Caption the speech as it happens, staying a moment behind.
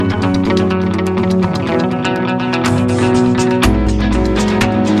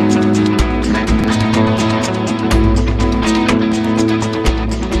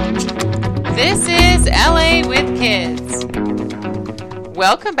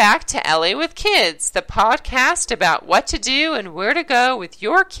Welcome back to LA with Kids, the podcast about what to do and where to go with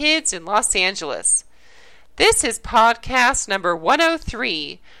your kids in Los Angeles. This is podcast number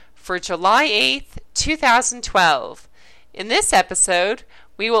 103 for July 8th, 2012. In this episode,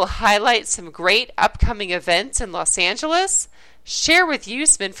 we will highlight some great upcoming events in Los Angeles, share with you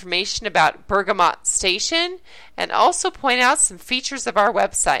some information about Bergamot Station, and also point out some features of our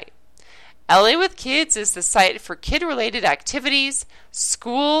website. LA with Kids is the site for kid-related activities,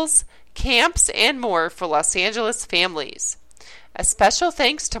 schools, camps, and more for Los Angeles families. A special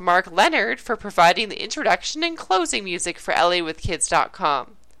thanks to Mark Leonard for providing the introduction and closing music for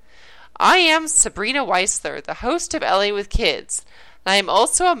LAwithKids.com. I am Sabrina Weisler, the host of LA with Kids, and I am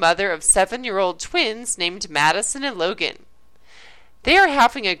also a mother of 7-year-old twins named Madison and Logan. They are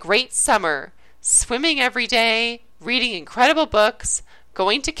having a great summer, swimming every day, reading incredible books,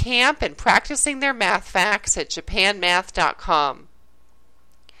 going to camp, and practicing their math facts at japanmath.com.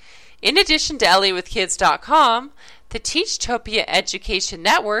 In addition to LAwithKids.com, the Teachtopia Education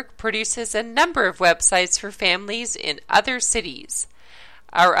Network produces a number of websites for families in other cities.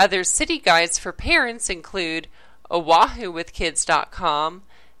 Our other city guides for parents include OahuWithKids.com,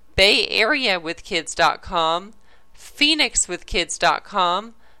 BayAreaWithKids.com,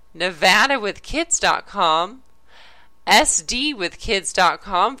 PhoenixWithKids.com, NevadaWithKids.com,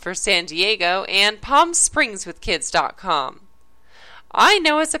 SDWithKids.com for San Diego, and PalmSpringsWithKids.com. I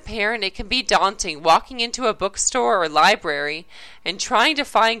know as a parent it can be daunting walking into a bookstore or library and trying to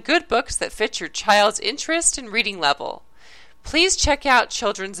find good books that fit your child's interest and reading level. Please check out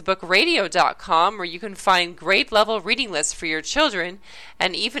childrensbookradio.com where you can find grade-level reading lists for your children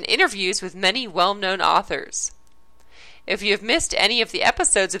and even interviews with many well-known authors. If you have missed any of the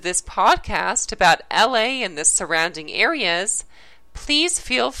episodes of this podcast about LA and the surrounding areas, please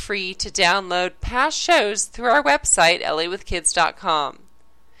feel free to download past shows through our website, LAwithKids.com.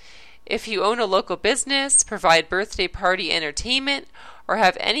 If you own a local business, provide birthday party entertainment, or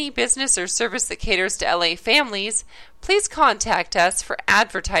have any business or service that caters to LA families, please contact us for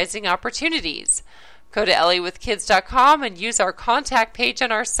advertising opportunities. Go to LAwithKids.com and use our contact page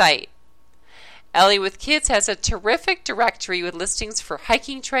on our site. LA with Kids has a terrific directory with listings for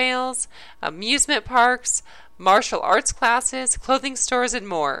hiking trails, amusement parks, martial arts classes, clothing stores, and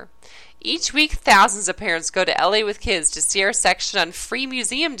more. Each week, thousands of parents go to LA with Kids to see our section on free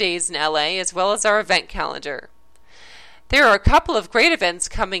museum days in LA, as well as our event calendar. There are a couple of great events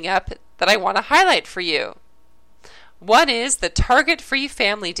coming up that I want to highlight for you. One is the Target Free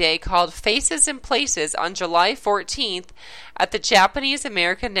Family Day called Faces and Places on July 14th at the Japanese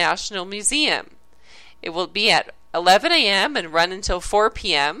American National Museum. It will be at 11 a.m. and run until 4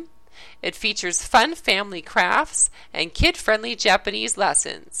 p.m. It features fun family crafts and kid-friendly Japanese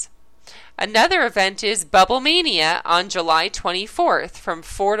lessons. Another event is Bubble Mania on July 24th from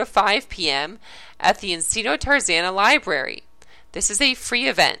 4 to 5 p.m. at the Encino Tarzana Library. This is a free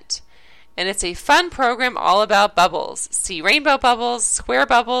event, and it's a fun program all about bubbles. See rainbow bubbles, square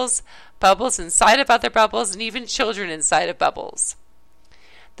bubbles, bubbles inside of other bubbles, and even children inside of bubbles.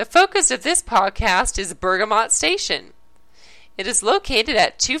 The focus of this podcast is Bergamot Station. It is located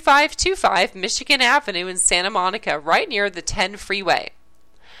at 2525 Michigan Avenue in Santa Monica, right near the 10 freeway.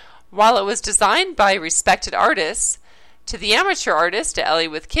 While it was designed by respected artists, to the amateur artist at LA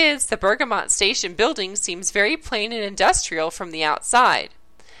with Kids, the Bergamot Station building seems very plain and industrial from the outside.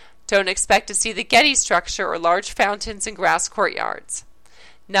 Don't expect to see the Getty structure or large fountains and grass courtyards.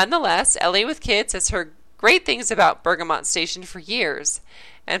 Nonetheless, LA with Kids has heard great things about Bergamot Station for years,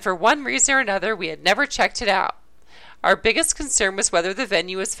 and for one reason or another, we had never checked it out. Our biggest concern was whether the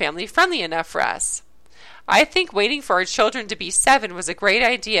venue was family-friendly enough for us. I think waiting for our children to be 7 was a great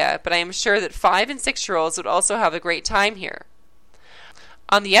idea, but I am sure that 5 and 6-year-olds would also have a great time here.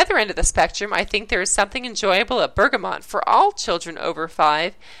 On the other end of the spectrum, I think there is something enjoyable at Bergamot for all children over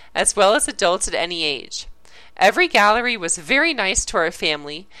 5, as well as adults at any age. Every gallery was very nice to our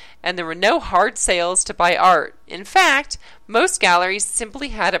family, and there were no hard sales to buy art. In fact, most galleries simply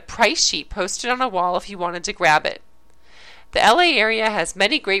had a price sheet posted on a wall if you wanted to grab it. The LA area has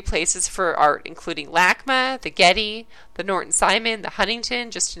many great places for art, including LACMA, the Getty, the Norton Simon, the Huntington,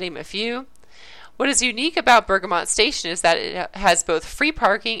 just to name a few. What is unique about Bergamot Station is that it has both free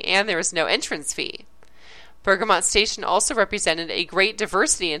parking and there is no entrance fee. Bergamot Station also represented a great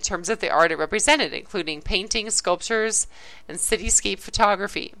diversity in terms of the art it represented, including paintings, sculptures, and cityscape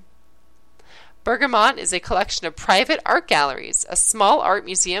photography. Bergamot is a collection of private art galleries, a small art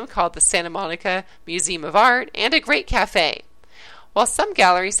museum called the Santa Monica Museum of Art, and a great cafe. While some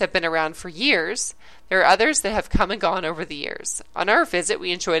galleries have been around for years, there are others that have come and gone over the years. On our visit,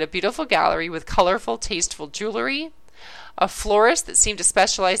 we enjoyed a beautiful gallery with colorful, tasteful jewelry, a florist that seemed to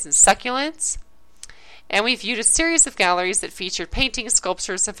specialize in succulents, and we viewed a series of galleries that featured paintings,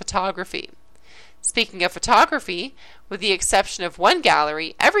 sculptures, and photography. Speaking of photography, with the exception of one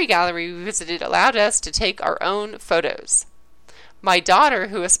gallery, every gallery we visited allowed us to take our own photos. My daughter,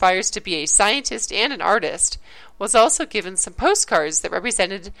 who aspires to be a scientist and an artist, was also given some postcards that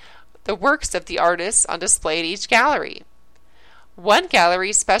represented the works of the artists on display at each gallery. One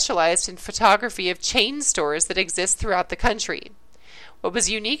gallery specialized in photography of chain stores that exist throughout the country. What was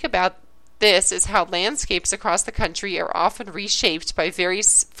unique about this is how landscapes across the country are often reshaped by very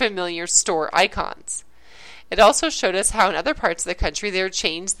familiar store icons. It also showed us how in other parts of the country there are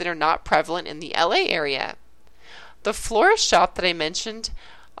chains that are not prevalent in the LA area. The florist shop that I mentioned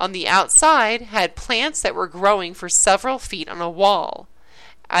on the outside had plants that were growing for several feet on a wall,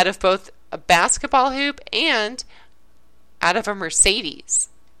 out of both a basketball hoop and out of a Mercedes.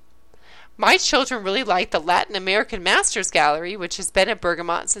 My children really liked the Latin American Masters Gallery, which has been at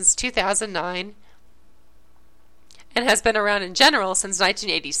Bergamot since 2009 and has been around in general since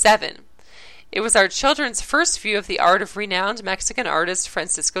 1987. It was our children's first view of the art of renowned Mexican artist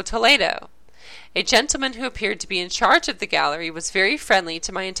Francisco Toledo. A gentleman who appeared to be in charge of the gallery was very friendly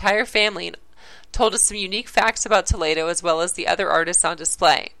to my entire family and told us some unique facts about Toledo as well as the other artists on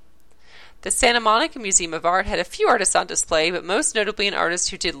display. The Santa Monica Museum of Art had a few artists on display, but most notably an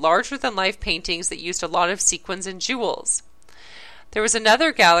artist who did larger-than-life paintings that used a lot of sequins and jewels. There was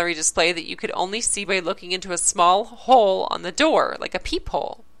another gallery display that you could only see by looking into a small hole on the door, like a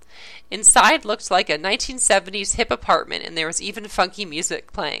peephole. Inside looked like a 1970s hip apartment, and there was even funky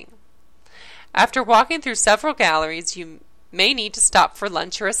music playing. After walking through several galleries, you may need to stop for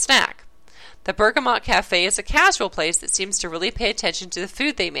lunch or a snack. The Bergamot Cafe is a casual place that seems to really pay attention to the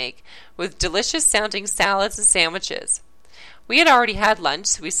food they make, with delicious-sounding salads and sandwiches. We had already had lunch,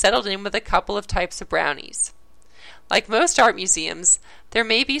 so we settled in with a couple of types of brownies. Like most art museums, there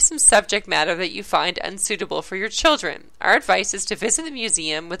may be some subject matter that you find unsuitable for your children. Our advice is to visit the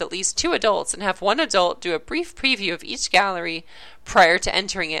museum with at least 2 adults and have one adult do a brief preview of each gallery prior to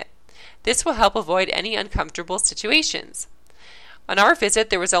entering it. This will help avoid any uncomfortable situations. On our visit,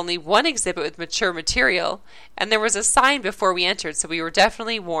 there was only one exhibit with mature material, and there was a sign before we entered, so we were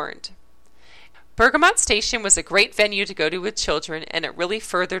definitely warned. Bergamot Station was a great venue to go to with children, and it really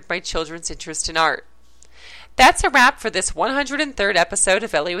furthered my children's interest in art. That's a wrap for this 103rd episode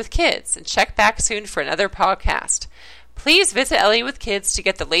of LA with Kids, and check back soon for another podcast. Please visit LA with Kids to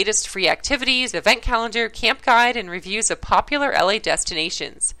get the latest free activities, event calendar, camp guide, and reviews of popular LA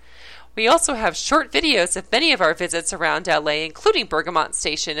destinations. We also have short videos of many of our visits around LA, including Bergamot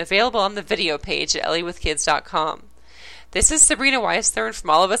Station, available on the video page at lawithkids.com. This is Sabrina Weisthorn from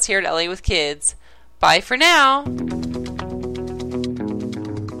all of us here at LA with Kids. Bye for now!